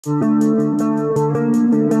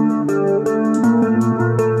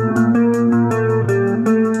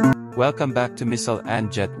Welcome back to Missile and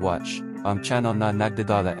Jet Watch, ang channel na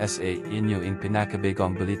nagdadala sa inyo ing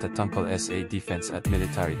pinakabagong balita tungkol sa defense at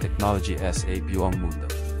military technology sa buong mundo.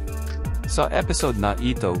 Sa episode na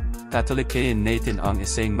ito, tatalakayin natin ang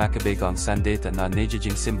isang makabagong sandata na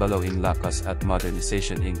nagiging simbolo ing lakas at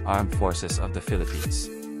modernization ing Armed Forces of the Philippines.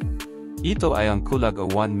 Ito ay ang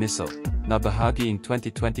Kulog-1 Missile, na bahagi ing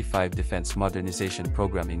 2025 Defense Modernization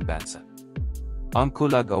Program ing bansa. Ang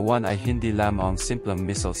Kulog-1 ay hindi lamang simpleng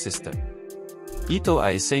missile system. Ito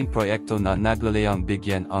ay isang proyekto na naglalayang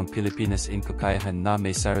bigyan ang Pilipinas ing kakayahan na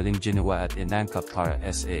may sariling ginawa at inangkop para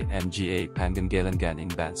sa mga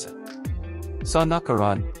pangangailangan bansa. Sa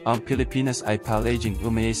nakaraan, ang Pilipinas ay palaging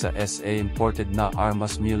umaasa sa imported na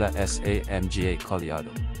armas mula sa mga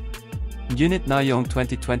kalyado. Ngunit ngayong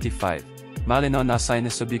 2025, malinaw na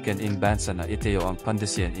sinusubukan ing bansa na itayo ang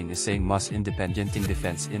pundasyon ing isang mas independenteng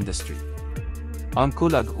defense industry. Ang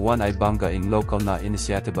Kulog-1 ay bangga ing local na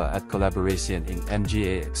inisyatiba at collaboration ing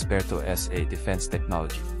mga eksperto sa defense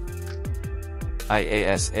technology.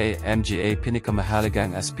 IASA mga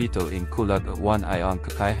pinakamahalagang aspeto ing Kulog-1 ay ang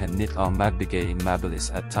kakayahan nitong magbigay ing mabilis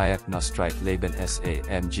at tayak na strike laban sa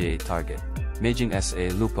mga target, maging sa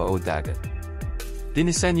lupa o dagat.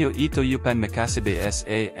 Dinisenyo ito upang makasabay sa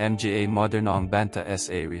mga modernong banta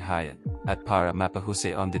sa rihayan, at para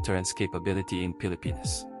mapahusay ang deterrence capability ing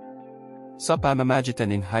Pilipinas. Sa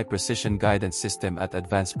pamamagitan ng high-precision guidance system at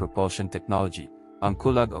advanced propulsion technology, ang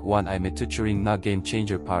Kulog-1 ay itinuturing na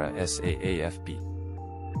game-changer para sa AFP.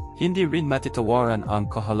 Hindi rin matitawaran ang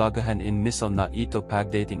kahalagahan in missile na ito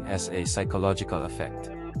pagdating sa psychological effect.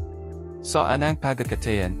 Sa anang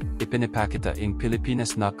pagkakataon, ipinapakita ing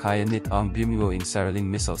Pilipinas na kaya nitong bumuo ing sariling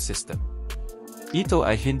missile system. Ito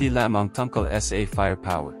ay hindi lamang tungkol sa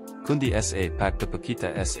firepower, kundi sa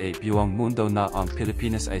pagpapakita sa buong mundo na ang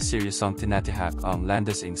Pilipinas ay seryosong tinatahak ang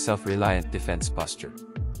landas ing self-reliant defense posture.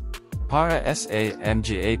 Para sa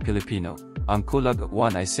mga Pilipino, ang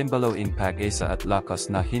Kulog-1 ay simbolo ing pag-asa at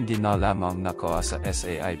lakas na hindi na lamang nakuha sa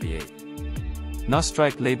iba.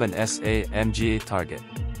 Na-strike laban sa mga target,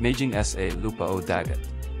 maging sa lupa o dagat.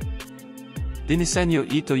 Dinisenyo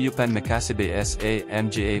ito upang makasabay sa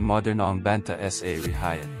mga modernong banta sa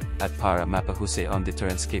rihayan, at para mapahusay ang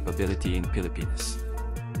deterrence capability ing Pilipinas.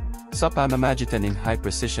 Sa pamamagitan ng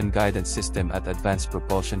high-precision guidance system at advanced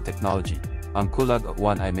propulsion technology, ang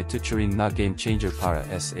Kulog-1 ay itinuturing na game-changer para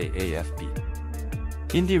sa AFP.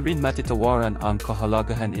 Hindi rin matitawaran ang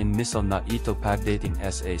kahalagahan in missile na ito pagdating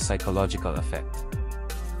sa psychological effect.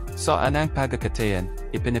 Sa anang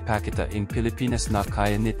pagkakataon, ipinapakita ing Pilipinas na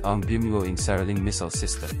kaya nitong bumuo ing sariling missile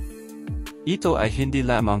system. Ito ay hindi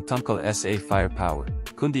lamang tungkol sa firepower,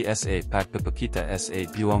 kundi sa pagpapakita sa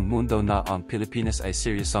buong mundo na ang Pilipinas ay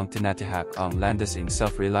seryosong tinatahak ang landas ing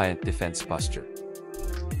self-reliant defense posture.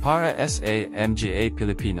 Para sa mga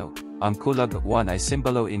Pilipino, ang Kulog-1 ay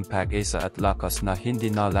simbolo ing pag-asa at lakas na hindi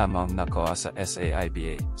na lamang nakuha sa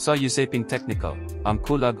iba. Sa usaping technical, ang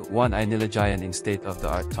Kulog-1 ay nilagyan ing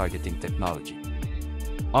state-of-the-art targeting technology.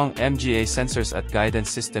 Ang mga sensors at guidance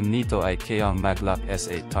system nito ay kayang mag-lock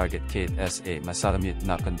sa target kahit sa masalamit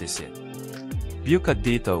na kondisyon. Bukod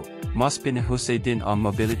dito, mas pinahusay din ang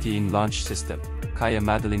mobility ing launch system, kaya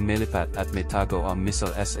madaling malipat at may tago ang missile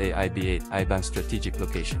sa ibang strategic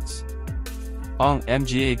locations. Ang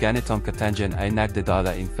mga ganitong katangian ay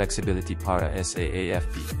nagdadala ing flexibility para sa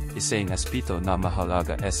AFP, isang aspeto na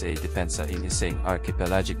mahalaga sa depensa ing isang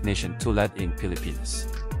archipelagic nation tulad ing Pilipinas.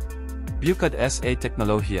 Bukod sa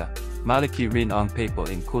teknolohiya, malaki rin ang papel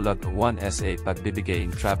ing Kulog-1 sa pagbibigay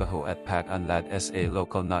ing trabaho at pag-unlad sa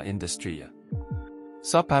local na industriya.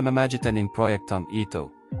 Sa pamamagitan ng proyektong ito,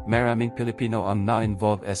 maraming Pilipino ang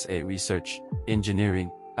na-involve sa research, engineering,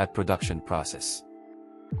 at production process.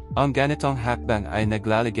 Ang ganitong hakbang ay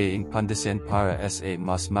naglalagay ing pundasyon para sa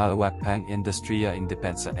mas malawak pang industriya ing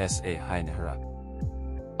depensa sa hinaharap.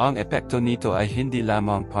 Ang epekto nito ay hindi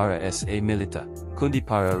lamang para sa milita, kundi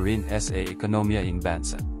para rin sa ekonomiya ing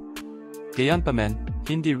bansa. Gayunpaman,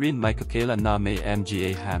 hindi rin may kakailan na may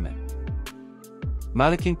mga hamon.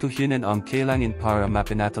 Malaking tuhunan ang kailangan para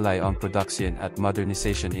mapinatalay ang production at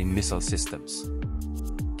modernization ing missile systems.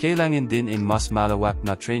 Kailangan din ing mas malawak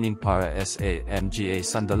na training para sa mga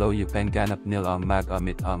sundalo upang ganap nilang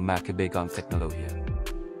mag-amit ang makabagong teknolohiya.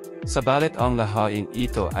 Sabalit ang lahaing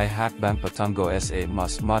ito ay hakbang patungo sa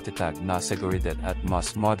mas matatag na seguridad at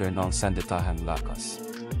mas modernong sandatahang lakas.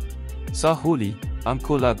 Sa huli, ang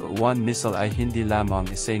Kulog-1 Missile ay hindi lamang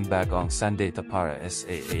isang bagong sandata para sa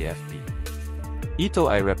AFP. Ito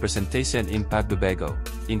ay representasyon ing pagbabago,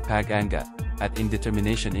 ing pag-angat, at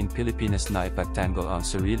indetermination in Pilipinas na ipagtanggol ang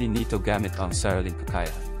sarili nito gamit ang sariling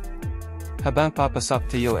kakayahan. Habang papasok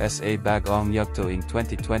tayo sa bagong yugtoing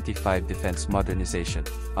 2025 Defense Modernization,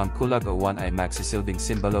 ang Kulog-1 ay magsisilbing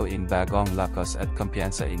simbolo ng Bagong Lakas at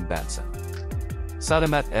kumpiyansa ng bansa.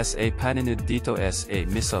 Salamat sa panonood dito sa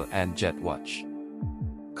Missile and Jet Watch.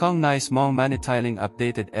 Kung nais mong manatiling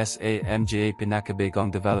updated sa mga pinakabagong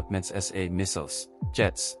developments sa missiles,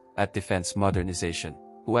 jets, at defense modernization,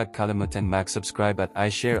 huwag kalimutang mag-subscribe at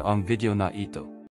i-share ang video na ito.